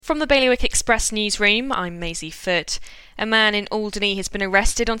From the Bailiwick Express newsroom, I'm Maisie Foote. A man in Alderney has been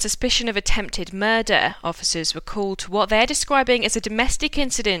arrested on suspicion of attempted murder. Officers were called to what they're describing as a domestic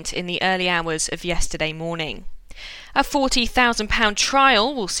incident in the early hours of yesterday morning. A £40,000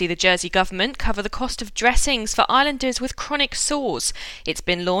 trial will see the Jersey government cover the cost of dressings for islanders with chronic sores. It's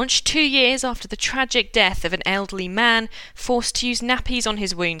been launched 2 years after the tragic death of an elderly man forced to use nappies on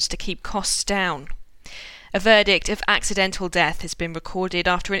his wounds to keep costs down. A verdict of accidental death has been recorded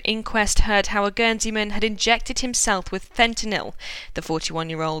after an inquest heard how a Guernseyman had injected himself with fentanyl. The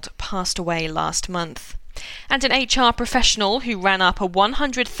 41-year-old passed away last month. And an HR professional who ran up a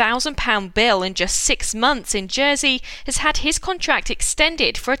 £100,000 bill in just 6 months in Jersey has had his contract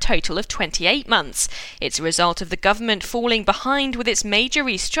extended for a total of 28 months. It's a result of the government falling behind with its major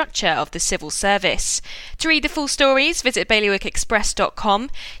restructure of the civil service. To read the full stories, visit bailiwickexpress.com.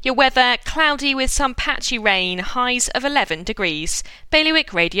 Your weather, cloudy with some patchy rain, highs of 11 degrees.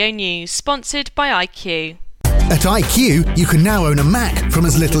 Bailiwick Radio News, sponsored by IQ. At IQ, you can now own a Mac from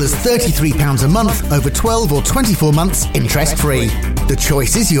as little as £33 a month over 12 or 24 months interest-free. The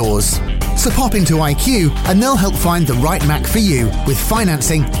choice is yours. So pop into IQ and they'll help find the right Mac for you with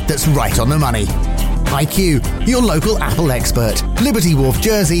financing that's right on the money. IQ, your local Apple expert, Liberty Wharf,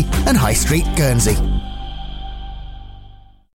 Jersey and High Street, Guernsey.